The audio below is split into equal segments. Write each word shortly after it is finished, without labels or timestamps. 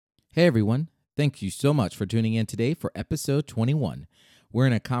Hey everyone, thank you so much for tuning in today for episode 21. We're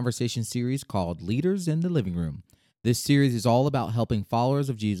in a conversation series called Leaders in the Living Room. This series is all about helping followers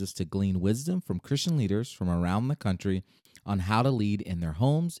of Jesus to glean wisdom from Christian leaders from around the country on how to lead in their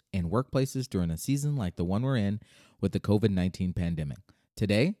homes and workplaces during a season like the one we're in with the COVID-19 pandemic.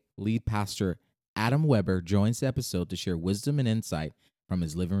 Today, lead pastor Adam Weber joins the episode to share wisdom and insight from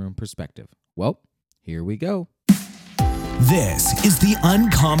his living room perspective. Well, here we go. This is the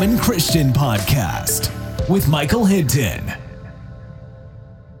Uncommon Christian Podcast with Michael Hinton.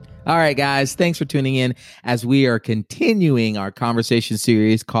 All right, guys, thanks for tuning in as we are continuing our conversation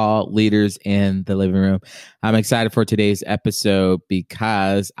series called Leaders in the Living Room. I'm excited for today's episode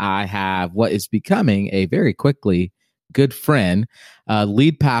because I have what is becoming a very quickly good friend.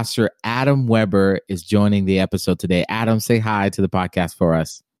 Lead pastor Adam Weber is joining the episode today. Adam, say hi to the podcast for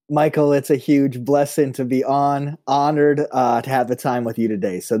us. Michael, it's a huge blessing to be honored to have the time with you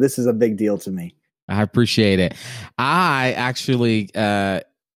today. So this is a big deal to me. I appreciate it. I actually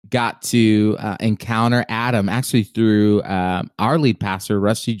got to encounter Adam actually through our lead pastor,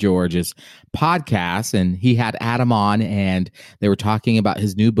 Rusty George's podcast. And he had Adam on and they were talking about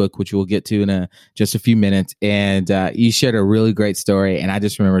his new book, which we'll get to in just a few minutes. And you shared a really great story. And I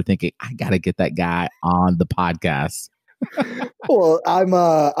just remember thinking, I got to get that guy on the podcast. Well,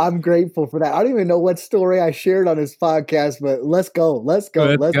 I'm grateful for that. I don't even know what story I shared on his podcast, but let's go.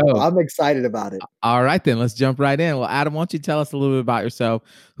 I'm excited about it. All right, then let's jump right in. Well, Adam, why don't you tell us a little bit about yourself,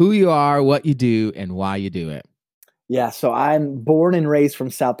 who you are, what you do, and why you do it? Yeah, so I'm born and raised from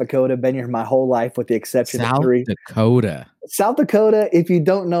South Dakota. Been here my whole life with the exception of three. South Dakota, if you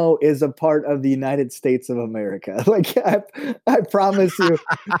don't know, is a part of the United States of America. Like I promise you,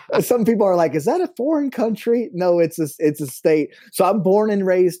 some people are like, "Is that a foreign country?" No, it's a state. So I'm born and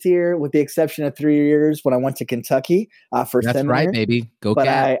raised here, with the exception of 3 years when I went to Kentucky for seminary. That's right, baby. Go But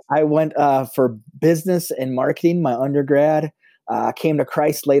Cats. I went for business and marketing, my undergrad. Came to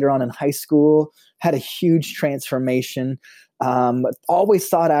Christ later on in high school. Had a huge transformation. Always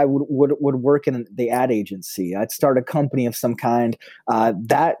thought I would work in the ad agency. I'd start a company of some kind.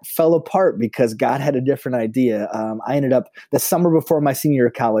 That fell apart because God had a different idea. I ended up the summer before my senior year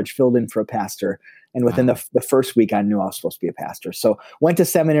of college, filled in for a pastor. And within the first week, I knew I was supposed to be a pastor. So went to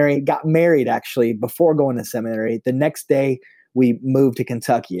seminary, got married actually before going to seminary. The next day, we moved to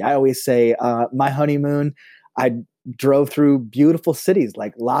Kentucky. I always say my honeymoon, I drove through beautiful cities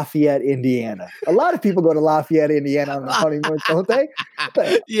like Lafayette, Indiana. A lot of people go to Lafayette, Indiana on the honeymoon, don't they?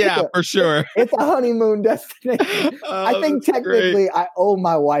 Yeah, for sure. It's a honeymoon destination. I think technically I owe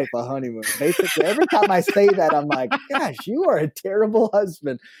my wife a honeymoon. Basically, every time I say that, I'm like, gosh, you are a terrible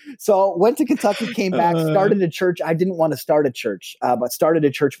husband. So went to Kentucky, came back, started a church. I didn't want to start a church, but started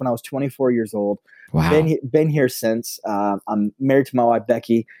a church when I was 24 years old. Wow. Been here since. I'm married to my wife,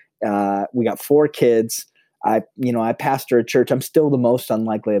 Becky. We got 4 kids. I pastor a church. I'm still the most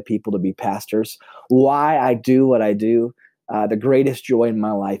unlikely of people to be pastors. Why I do what I do, the greatest joy in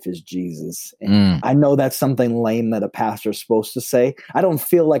my life is Jesus. And I know that's something lame that a pastor is supposed to say. I don't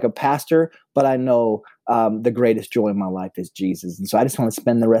feel like a pastor, but I know the greatest joy in my life is Jesus. And so I just want to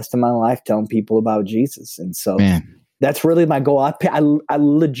spend the rest of my life telling people about Jesus. And so that's really my goal. I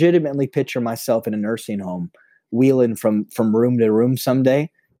legitimately picture myself in a nursing home, wheeling from room to room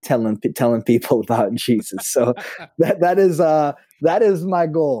someday, telling people about Jesus. So that is my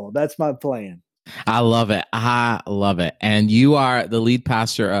goal. That's my plan. I love it. And you are the lead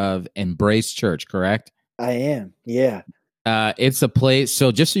pastor of Embrace Church, correct? I am. Yeah. It's a place.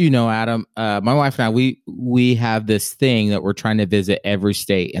 So just so you know, Adam, my wife and I, we have this thing that we're trying to visit every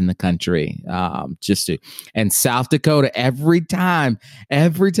state in the country. And South Dakota, every time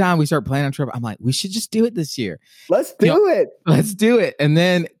we start planning a trip, I'm like, we should just do it this year. Let's do it. And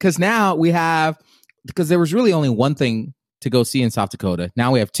then, because there was really only one thing to go see in South Dakota.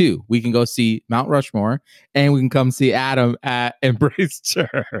 Now we have 2. We can go see Mount Rushmore and we can come see Adam at Embrace Church.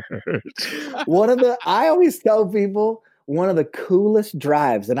 I always tell people, one of the coolest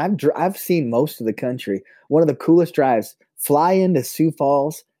drives, and I've seen most of the country, one of the coolest drives, fly into Sioux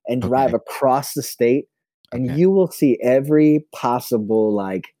Falls and drive across the state, and you will see every possible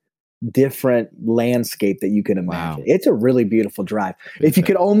different landscape that you can imagine. Wow. It's a really beautiful drive. If you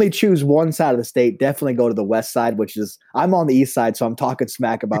could only choose one side of the state, definitely go to the west side, I'm on the east side, so I'm talking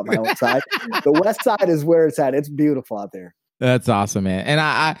smack about my own side. The west side is where it's at. It's beautiful out there. That's awesome, man. And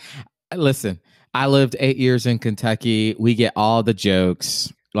I listen, I lived 8 years in Kentucky. We get all the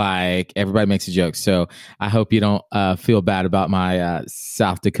jokes. Like everybody makes a joke. So I hope you don't feel bad about my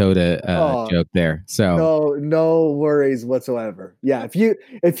South Dakota Oh, joke there. So no worries whatsoever. Yeah, if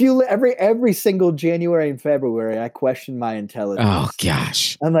you every single January and February, I question my oh intelligence.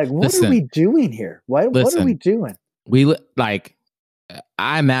 gosh. I'm like, what are Listen, we doing here? What are we listen. doing? Like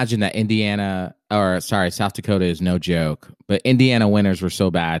I imagine that South Dakota is no joke, but Indiana winters were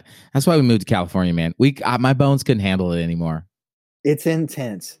so bad. That's why we moved to California, man. My bones couldn't handle it anymore. It's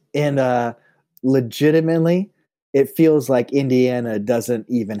intense. And legitimately, it feels like Indiana doesn't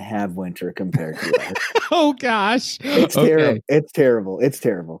even have winter compared to us. Oh gosh. It's terrible. Okay. It's terrible. It's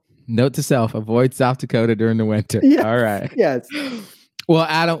terrible. Note to self: avoid South Dakota during the winter. Yes. All right. Yes. Well,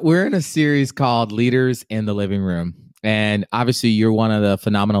 Adam, we're in a series called Leaders in the Living Room. And obviously, you're one of the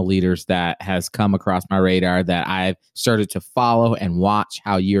phenomenal leaders that has come across my radar that I've started to follow and watch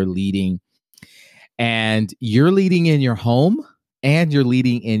how you're leading. And you're leading in your home and you're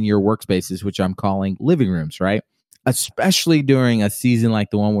leading in your workspaces, which I'm calling living rooms, right? Especially during a season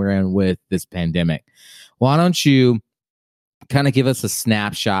like the one we're in with this pandemic. Why don't you kind of give us a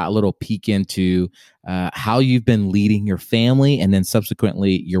snapshot, a little peek into how you've been leading your family and then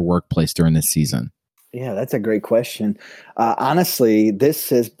subsequently your workplace during this season? Yeah, that's a great question. Honestly, this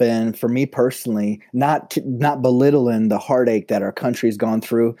has been for me personally, not belittling the heartache that our country's gone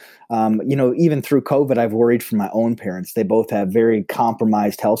through. Even through COVID, I've worried for my own parents. They both have very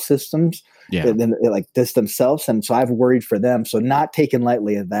compromised health systems, Yeah. like this themselves, and so I've worried for them. So not taking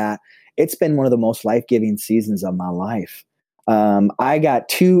lightly of that. It's been one of the most life-giving seasons of my life. I got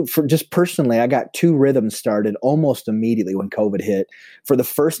I got two rhythms started almost immediately when COVID hit. For the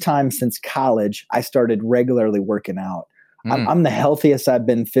first time since college, I started regularly working out. I'm the healthiest I've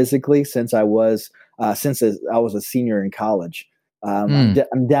been physically since I was a senior in college.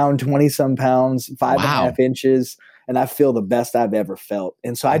 I'm down 20 some pounds, five and a Wow. half inches, and I feel the best I've ever felt.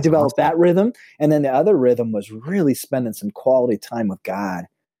 And so I That's developed awesome. that rhythm. And then the other rhythm was really spending some quality time with God.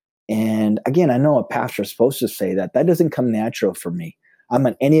 And again, I know a pastor is supposed to say that. That doesn't come natural for me. I'm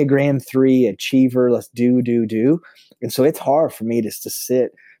an Enneagram 3 achiever. Let's do, do, do. And so it's hard for me just to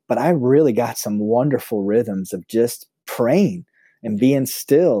sit. But I really got some wonderful rhythms of just praying and being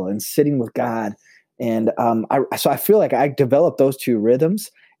still and sitting with God. And so I feel like I developed those two rhythms.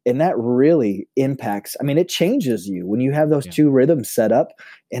 And that really impacts. I mean, it changes you when you have those Yeah. two rhythms set up.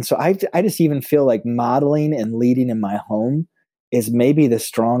 And so I just even feel like modeling and leading in my home is maybe the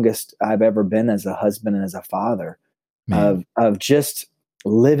strongest I've ever been as a husband and as a father Man. of just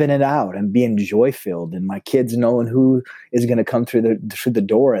living it out and being joy filled, and my kids knowing who is going to come through the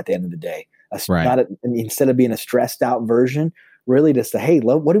door at the end of the day. Right. Instead of being a stressed out version, really just hey,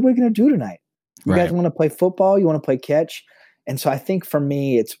 love, what are we going to do tonight? You guys Right. want to play football? You want to play catch? And so I think for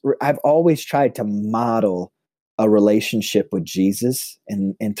me, I've always tried to model a relationship with Jesus,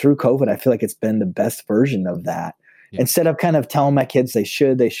 and through COVID, I feel like it's been the best version of that. Yeah. Instead of kind of telling my kids they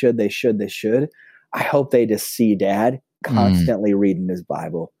should, I hope they just see dad constantly reading his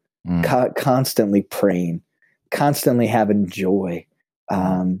Bible, constantly praying, constantly having joy,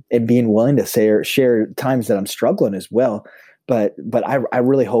 and being willing to share times that I'm struggling as well. But I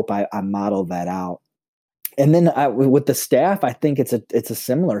really hope I model that out. And then with the staff, I think it's a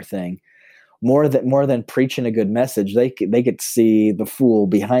similar thing. More than preaching a good message, they could see the fool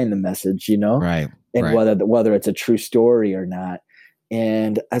behind the message, Right. and Right. whether it's a true story or not.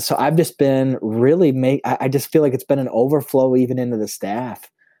 And so I've just been really I just feel like it's been an overflow even into the staff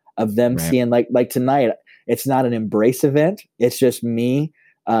of them Right. seeing like tonight. It's not an embrace event. It's just me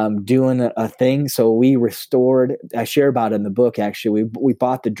doing a thing. So we restored. I share about it in the book. Actually, we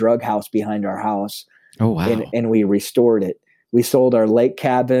bought the drug house behind our house, Oh, wow. and we restored it. We sold our lake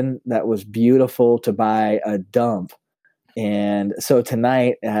cabin that was beautiful to buy a dump. And so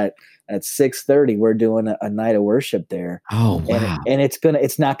tonight at 6:30, we're doing a night of worship there. Oh, wow. And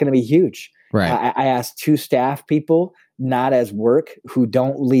it's not gonna be huge. Right. I asked two staff people, not as work, who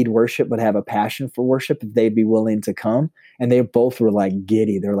don't lead worship but have a passion for worship, if they'd be willing to come. And they both were like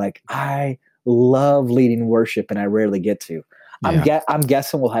giddy. They're like, I love leading worship and I rarely get to. Yeah. I'm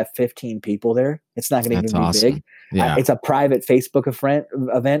guessing we'll have 15 people there. It's not going to That's even be awesome. big. Yeah. It's a private Facebook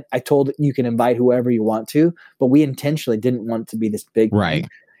event. I told you can invite whoever you want to, but we intentionally didn't want it to be this big Right. thing.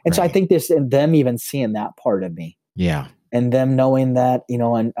 And so I think this, and them even seeing that part of me, Yeah. and them knowing that,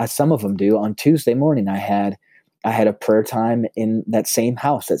 and some of them do. On Tuesday morning, I had a prayer time in that same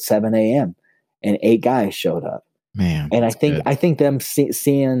house at 7 a.m. and 8 guys showed up. Man. And That's good. I think them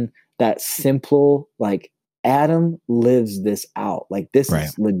seeing that simple, like, Adam lives this out. Like, this Right.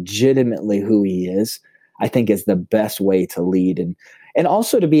 is legitimately who he is. I think is the best way to lead. and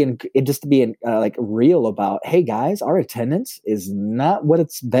also to be just to be like real about, hey guys, our attendance is not what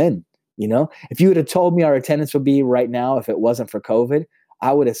it's been. If you would have told me our attendance would be right now, if it wasn't for COVID,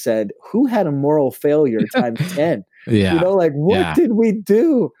 I would have said, who had a moral failure times 10? Yeah. Like, what did we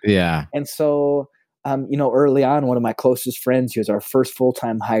do? Yeah. And so, early on, one of my closest friends, who was our first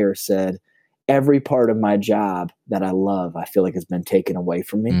full-time hire, said, every part of my job that I love, I feel like has been taken away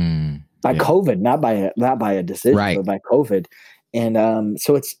from me by COVID, not by a decision, but by COVID. And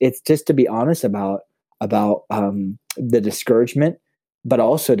so it's just to be honest about the discouragement, but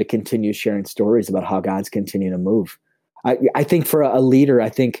also to continue sharing stories about how God's continuing to move. I think for a leader, I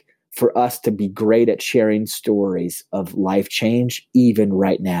think for us to be great at sharing stories of life change, even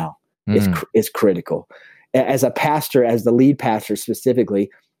right now, is critical. As a pastor, as the lead pastor specifically,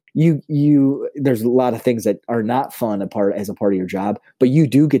 there's a lot of things that are not fun as a part of your job, but you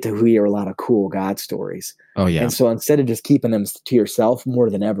do get to hear a lot of cool God stories. Oh yeah. And so instead of just keeping them to yourself, more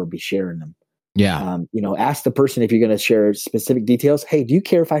than ever, be sharing them. Yeah. Ask the person, if you're going to share specific details, hey, do you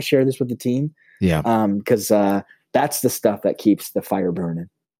care if I share this with the team? Yeah. Because that's the stuff that keeps the fire burning.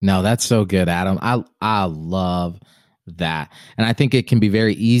 No, that's so good, Adam. I love that. And I think it can be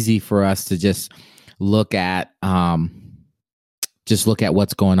very easy for us to just look at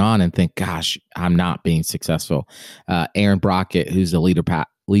what's going on and think, gosh, I'm not being successful. Aaron Brockett, who's the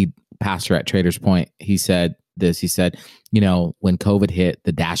lead pastor at Traders Point, he said this. He said, when COVID hit,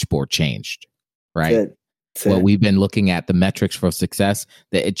 the dashboard changed, right? Well, we've been looking at the metrics for success,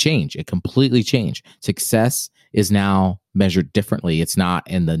 that it changed. It completely changed. Success is now measured differently. It's not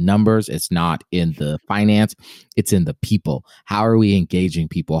in the numbers. It's not in the finance. It's in the people. How are we engaging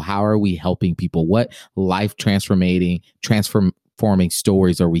people? How are we helping people? What life transforming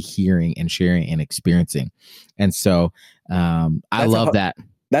stories are we hearing and sharing and experiencing? And so I love that.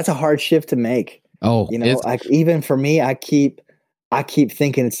 That's a hard shift to make. Oh, like even for me, I keep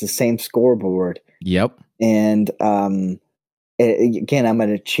thinking it's the same scoreboard. Yep. And again, I'm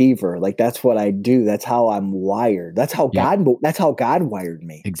an achiever. Like that's what I do. That's how I'm wired. That's how God wired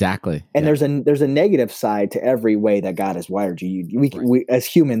me. Exactly. And there's a negative side to every way that God has wired you. We as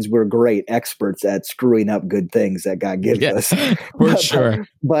humans, we're great experts at screwing up good things that God gives us. For sure.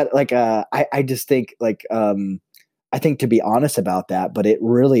 But like I just think like I think to be honest about that, but it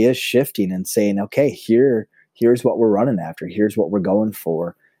really is shifting and saying, okay, here's what we're running after. Here's what we're going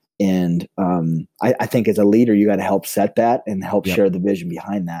for. And I think as a leader, you got to help set that and help share the vision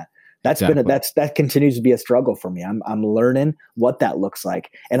behind that. That continues to be a struggle for me. I'm learning what that looks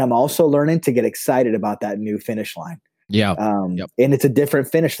like, and I'm also learning to get excited about that new finish line. Yeah, and it's a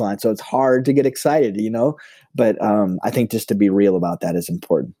different finish line, so it's hard to get excited, But I think just to be real about that is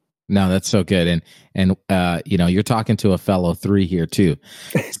important. No, that's so good. And you're talking to a fellow 3 here too.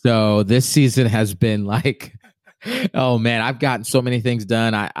 So this season has been like, oh man, I've gotten so many things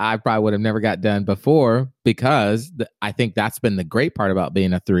done I probably would have never got done before, because I think that's been the great part about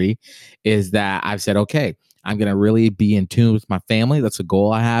being a 3 is that I've said, okay, I'm going to really be in tune with my family. That's a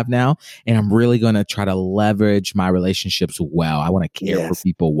goal I have now. And I'm really going to try to leverage my relationships well. I want to care for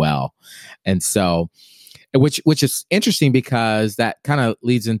people well. And so, which is interesting, because that kind of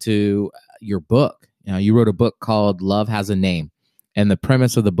leads into your book. You wrote a book called Love Has a Name. And the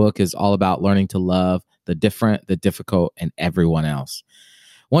premise of the book is all about learning to love the different, the difficult, and everyone else.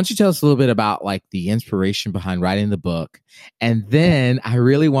 Why don't you tell us a little bit about like the inspiration behind writing the book? And then I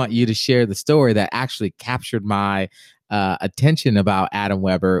really want you to share the story that actually captured my attention about Adam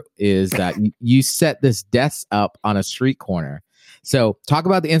Weber, is that you set this desk up on a street corner. So talk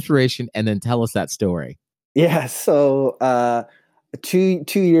about the inspiration and then tell us that story. Yeah. So 2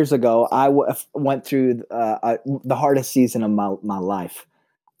 years ago, I went through the hardest season of my life.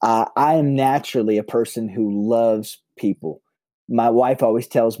 I am naturally a person who loves people. My wife always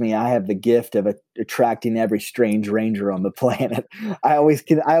tells me I have the gift of attracting every strange ranger on the planet. I always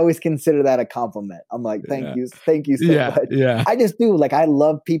consider that a compliment. I'm like, thank you so much. Yeah. I just do. Like, I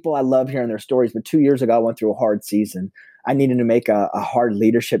love people. I love hearing their stories. But 2 years ago, I went through a hard season. I needed to make a hard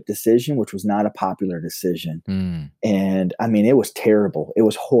leadership decision, which was not a popular decision. And I mean, it was terrible. It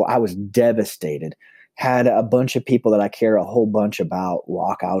was I was devastated. Had a bunch of people that I care a whole bunch about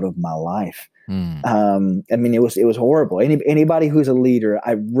walk out of my life. I mean, it was horrible. Anybody who's a leader,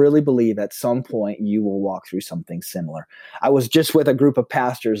 I really believe at some point you will walk through something similar. I was just with a group of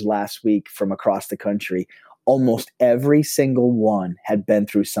pastors last week from across the country. Almost every single one had been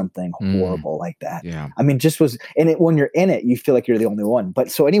through something horrible like that. Yeah. I mean, when you're in it, you feel like you're the only one.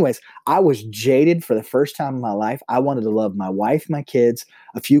 But so anyways, I was jaded for the first time in my life. I wanted to love my wife, my kids,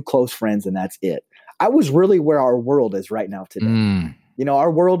 a few close friends, and that's it. I was really where our world is right now today.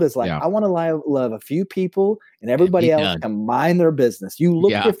 Our world is like, Yeah. I want to love a few people and And be everybody else done. can mind their business. You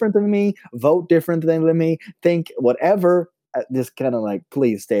look Yeah. different than me, vote different than me, think whatever. Just kind of like,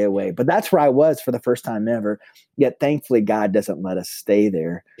 please stay away. But that's where I was for the first time ever. Yet thankfully, God doesn't let us stay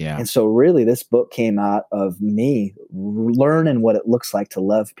there. Yeah. And so really this book came out of me learning what it looks like to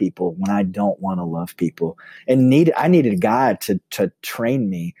love people when I don't want to love people. And I needed God to train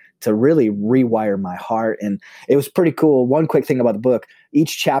me to really rewire my heart. And it was pretty cool. One quick thing about the book,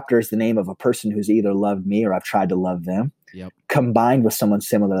 each chapter is the name of a person who's either loved me or I've tried to love them. Yep. Combined with someone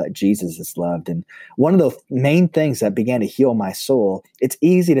similar that Jesus has loved. And one of the main things that began to heal my soul, it's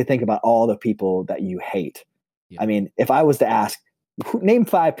easy to think about all the people that you hate. Yeah. I mean, if I was to ask, name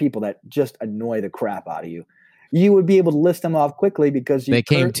 5 people that just annoy the crap out of you, you would be able to list them off quickly because they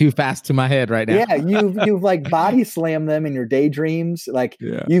came too fast to my head right now. Yeah, you've like body slammed them in your daydreams. Like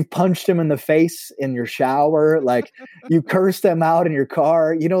you've punched them in the face in your shower. Like you cursed them out in your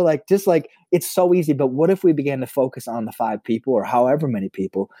car. Just like it's so easy. But what if we began to focus on the 5 people or however many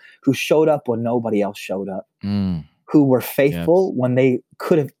people who showed up when nobody else showed up, who were faithful when they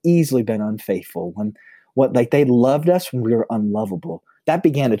could have easily been unfaithful, they loved us when we were unlovable. That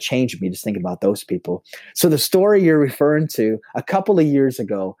began to change me just thinking about those people. So the story you're referring to, a couple of years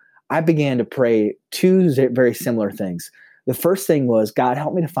ago, I began to pray 2 very similar things. The first thing was, God,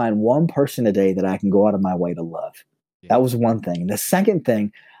 help me to find one person today that I can go out of my way to love. Yeah. That was one thing. The second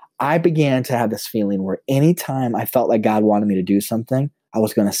thing, I began to have this feeling where anytime I felt like God wanted me to do something, I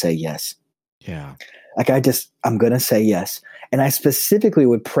was going to say yes. Yeah. Like I'm going to say yes. And I specifically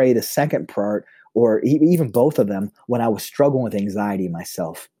would pray the second part, or even both of them, when I was struggling with anxiety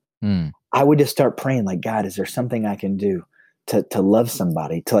myself. I would just start praying like, God, is there something I can do to love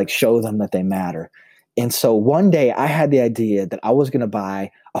somebody, to like show them that they matter? And so one day I had the idea that I was going to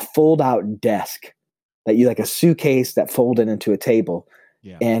buy a fold out desk that like a suitcase that folded into a table.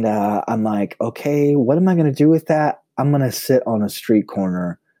 Yeah. And I'm like, okay, what am I going to do with that? I'm going to sit on a street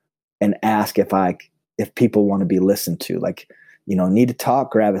corner and ask if people want to be listened to. Like, need to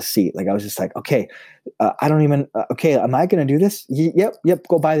talk, grab a seat. Like I was just like, okay, am I going to do this? Yep.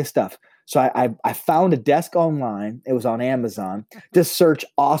 Go buy this stuff. So I found a desk online. It was on Amazon. Just search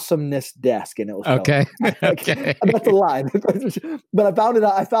awesomeness desk, and it was okay. Okay. That's a lie, but I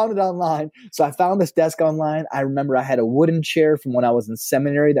found it online. So I found this desk online. I remember I had a wooden chair from when I was in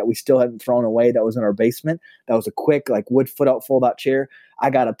seminary that we still hadn't thrown away. That was in our basement. That was a quick like wood fold out chair. I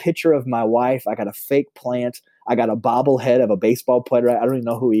got a picture of my wife. I got a fake plant. I got a bobblehead of a baseball player. I don't even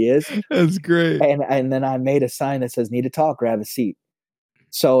know who he is. That's great. And then I made a sign that says, need to talk, grab a seat.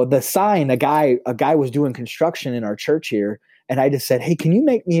 So the sign, a guy was doing construction in our church here. And I just said, hey, can you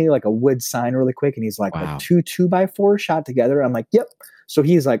make me like a wood sign really quick? And he's like, wow. Like 2 2x4 shot together. I'm like, yep. So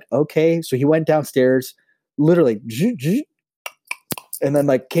he's like, okay. So he went downstairs, literally, and then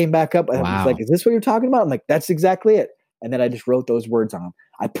like came back up. And I was like, is this what you're talking about? I'm like, that's exactly it. And then I just wrote those words on.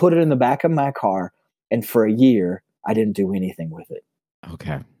 I put it in the back of my car. And for a year, I didn't do anything with it.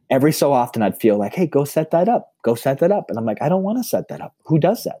 Okay. Every so often I'd feel like, hey, go set that up. And I'm like, I don't want to set that up. Who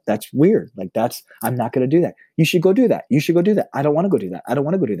does that? That's weird. Like I'm not going to do that. You should go do that. I don't want to go do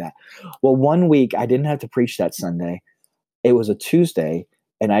that. Well, one week I didn't have to preach that Sunday. It was a Tuesday.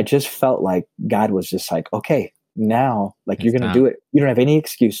 And I just felt like God was just like, okay, now like you're going to do it. You don't have any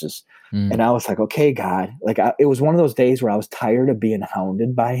excuses. And I was like, okay, God, like it was one of those days where I was tired of being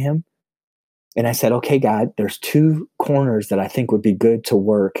hounded by him. And I said, okay, God, there's 2 corners that I think would be good to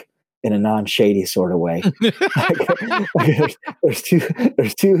work in a non-shady sort of way.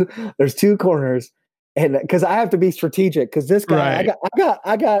 there's two corners. And because I have to be strategic, because this guy, right.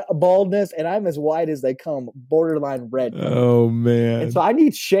 I got a baldness and I'm as white as they come, borderline red. Oh man. And so I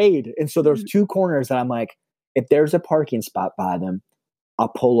need shade. And so there's 2 corners that I'm like, if there's a parking spot by them, I'll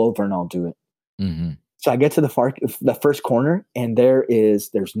pull over and I'll do it. Mm-hmm. So I get to the first corner and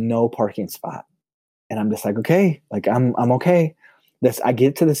there's no parking spot. And I'm just like, okay, like I'm okay. I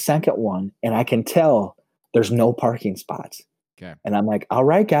get to the second one and I can tell there's no parking spots. Okay. And I'm like, all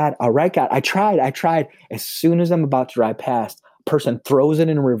right, God. I tried. As soon as I'm about to drive past, a person throws it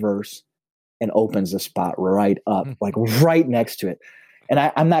in reverse and opens the spot right up, like right next to it. And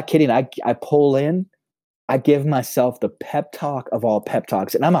I'm not kidding. I pull in. I give myself the pep talk of all pep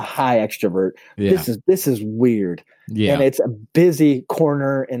talks, and I'm a high extrovert. Yeah. This is weird. Yeah. And it's a busy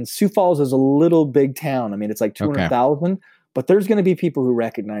corner, and Sioux Falls is a little big town. I mean, it's like 200,000, but there's going to be people who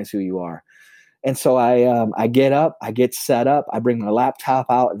recognize who you are. And so I get up, I get set up, I bring my laptop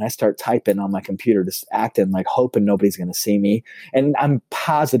out, and I start typing on my computer, just acting like hoping nobody's going to see me. And I'm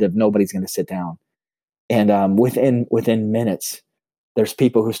positive nobody's going to sit down. And within minutes, there's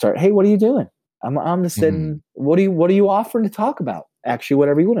people who start, hey, what are you doing? I'm just sitting. What are you offering to talk about? actually,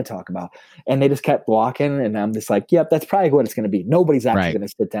 whatever you want to talk about. And they just kept walking. And I'm just like, yep, that's probably what it's going to be. Nobody's actually going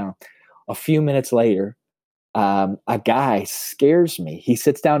to sit down. A few minutes later, a guy scares me. He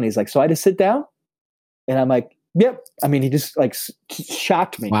sits down and he's like, so I just sit down? And I'm like, yep. I mean, he just like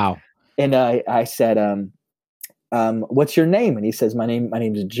shocked me. Wow. And I said, what's your name? And he says, my name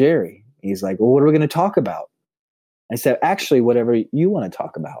is Jerry. He's like, well, what are we going to talk about? I said, actually, whatever you want to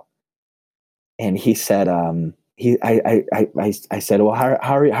talk about. And he said, I said, well,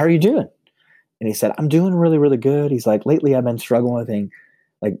 how are you doing? And he said, I'm doing really, really good. He's like, lately I've been struggling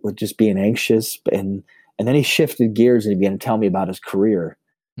with just being anxious. And then he shifted gears and he began to tell me about his career.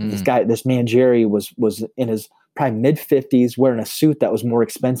 This man, Jerry, was in his probably mid-50s, wearing a suit that was more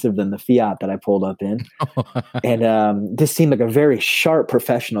expensive than the Fiat that I pulled up in. And this seemed like a very sharp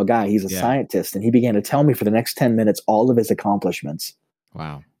professional guy. He's a scientist. And he began to tell me for the next 10 minutes all of his accomplishments.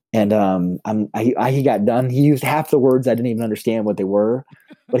 Wow. And he got done. He used half the words. I didn't even understand what they were.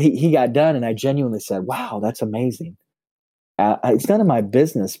 But he got done, and I genuinely said, wow, that's amazing. It's none of my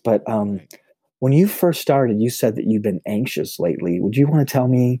business, but when you first started, you said that you've been anxious lately. Would you want to tell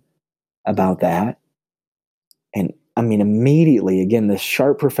me about that? And I mean, immediately, again, this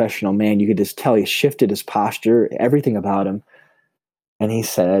sharp professional man, you could just tell he shifted his posture, everything about him. And he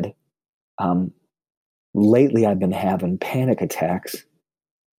said, lately I've been having panic attacks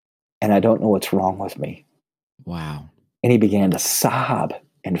and I don't know what's wrong with me. Wow. And he began to sob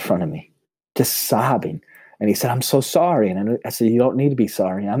in front of me, just sobbing. And he said, I'm so sorry. And I said, you don't need to be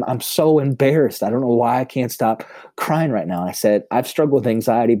sorry. I'm so embarrassed. I don't know why I can't stop crying right now. And I said, I've struggled with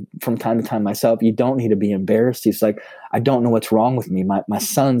anxiety from time to time myself. You don't need to be embarrassed. He's like, I don't know what's wrong with me. My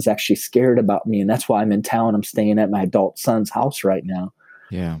son's actually scared about me. And that's why I'm in town. I'm staying at my adult son's house right now.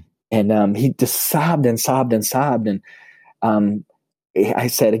 Yeah. And he just sobbed and sobbed and sobbed. And I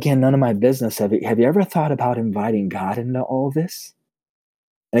said, again, none of my business. Have you ever thought about inviting God into all this?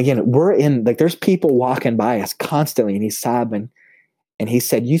 And again, there's people walking by us constantly, and he's sobbing. And he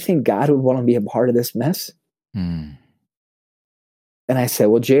said, you think God would want to be a part of this mess? And I said,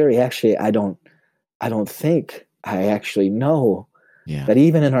 well, Jerry, actually, I don't think I actually know that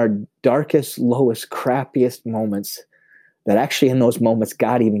even in our darkest, lowest, crappiest moments, that actually in those moments,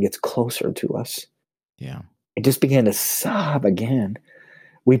 God even gets closer to us. Yeah. It just began to sob again.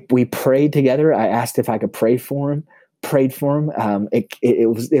 We prayed together. I asked if I could pray for him. Prayed for him.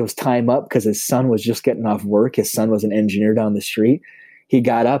 It was time up because his son was just getting off work. His son was an engineer down the street. He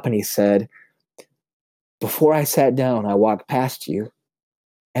got up and he said, before I sat down, I walked past you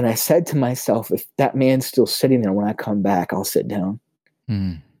and I said to myself, if that man's still sitting there when I come back, I'll sit down.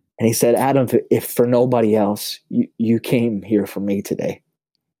 And he said, Adam, if for nobody else, you came here for me today.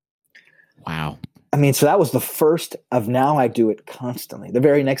 Wow. I mean, so that was the first of now I do it constantly. The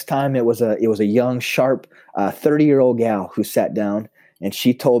very next time it was a young, sharp 30-year-old gal who sat down and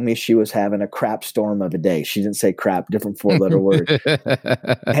she told me she was having a crap storm of a day. She didn't say crap, different 4-letter word.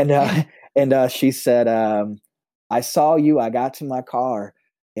 And she said, I saw you, I got to my car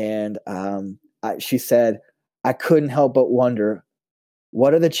and she said, I couldn't help but wonder,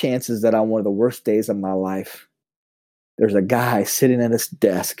 what are the chances that on one of the worst days of my life, there's a guy sitting at his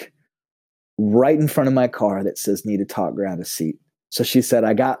desk right in front of my car that says, need to talk, grab a seat. So she said,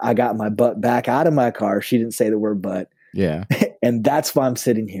 I got my butt back out of my car. She didn't say the word butt. Yeah. And that's why I'm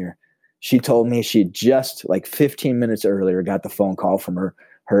sitting here. She told me she just like 15 minutes earlier got the phone call from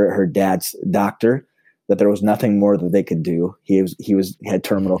her dad's doctor that there was nothing more that they could do. He had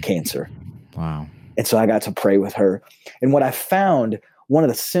terminal cancer. Wow. And so I got to pray with her. And what I found, one of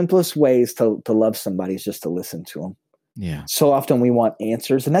the simplest ways to love somebody is just to listen to them. Yeah. So often we want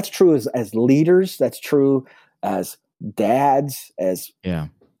answers, and that's true as leaders. That's true as dads, as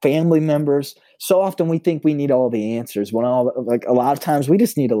family members. So often we think we need all the answers when a lot of times we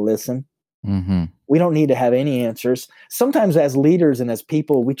just need to listen. Mm-hmm. We don't need to have any answers. Sometimes as leaders and as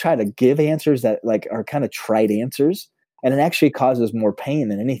people, we try to give answers that like are kind of trite answers, and it actually causes more pain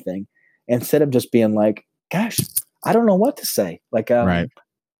than anything. Instead of just being like, gosh, I don't know what to say. Like, right.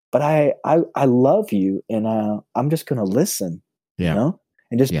 But I love you, and I'm just going to listen, you know,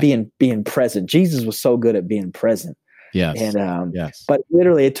 and just being present. Jesus was so good at being present. Yes. And but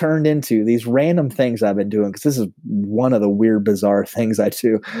literally, it turned into these random things I've been doing because this is one of the weird, bizarre things I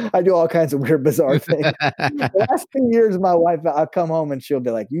do. I do all kinds of weird, bizarre things. The last 2 years, my wife, I'll come home and she'll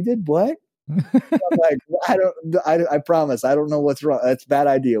be like, "You did what?" I'm like, I promise, I don't know what's wrong. That's a bad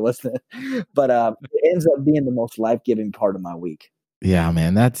idea. What's that? But it ends up being the most life-giving part of my week. Yeah,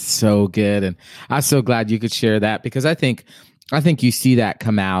 man, that's so good. And I'm so glad you could share that because I think you see that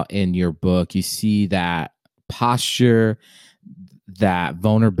come out in your book. You see that posture, that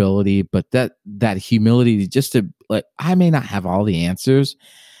vulnerability, but that humility just to like, I may not have all the answers,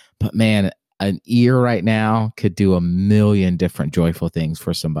 but man, an ear right now could do a million different joyful things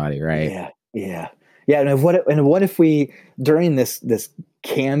for somebody, right? Yeah. And what if we, during this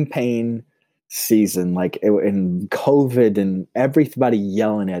campaign season, like in COVID and everybody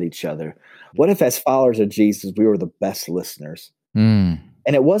yelling at each other, what if as followers of Jesus, we were the best listeners? Mm.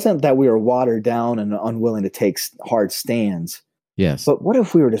 And it wasn't that we were watered down and unwilling to take hard stands. Yes. But what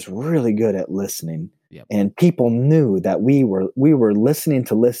if we were just really good at listening? Yep. And people knew that we were listening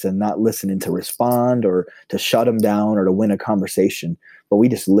to listen, not listening to respond or to shut them down or to win a conversation, but we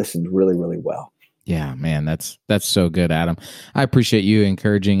just listened really, really well. Yeah, man, that's so good, Adam. I appreciate you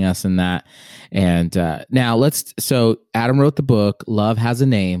encouraging us in that. And now so Adam wrote the book, Love Has a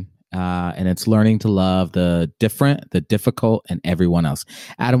Name, and it's learning to love the different, the difficult, and everyone else.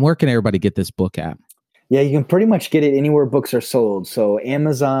 Adam, where can everybody get this book at? Yeah, you can pretty much get it anywhere books are sold. So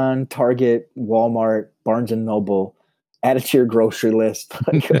Amazon, Target, Walmart, Barnes & Noble, add it to your grocery list.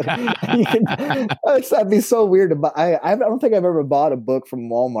 That'd be so weird to buy. I don't think I've ever bought a book from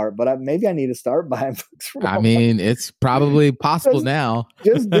Walmart, but maybe I need to start buying books from Walmart. I mean, it's probably possible now.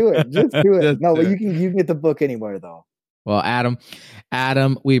 Just do it. Just do it. No, but you can get the book anywhere though. Well,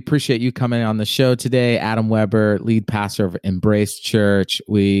 Adam, we appreciate you coming on the show today. Adam Weber, lead pastor of Embrace Church.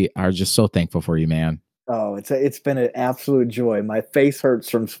 We are just so thankful for you, man. Oh, it's been an absolute joy. My face hurts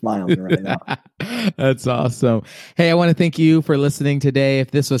from smiling right now. That's awesome. Hey, I want to thank you for listening today.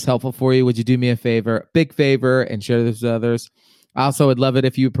 If this was helpful for you, would you do me a favor, big favor, and share this with others? I also would love it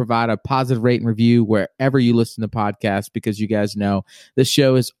if you provide a positive rate and review wherever you listen to podcasts, because you guys know this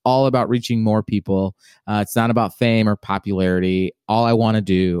show is all about reaching more people. It's not about fame or popularity. All I want to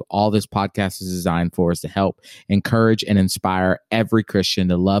do, all this podcast is designed for, is to help encourage and inspire every Christian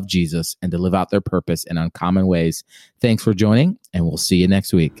to love Jesus and to live out their purpose in uncommon ways. Thanks for joining, and we'll see you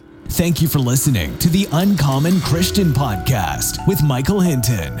next week. Thank you for listening to the Uncommon Christian Podcast with Michael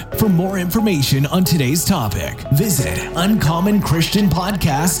Hinton. For more information on today's topic, visit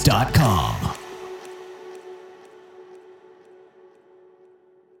uncommonchristianpodcast.com.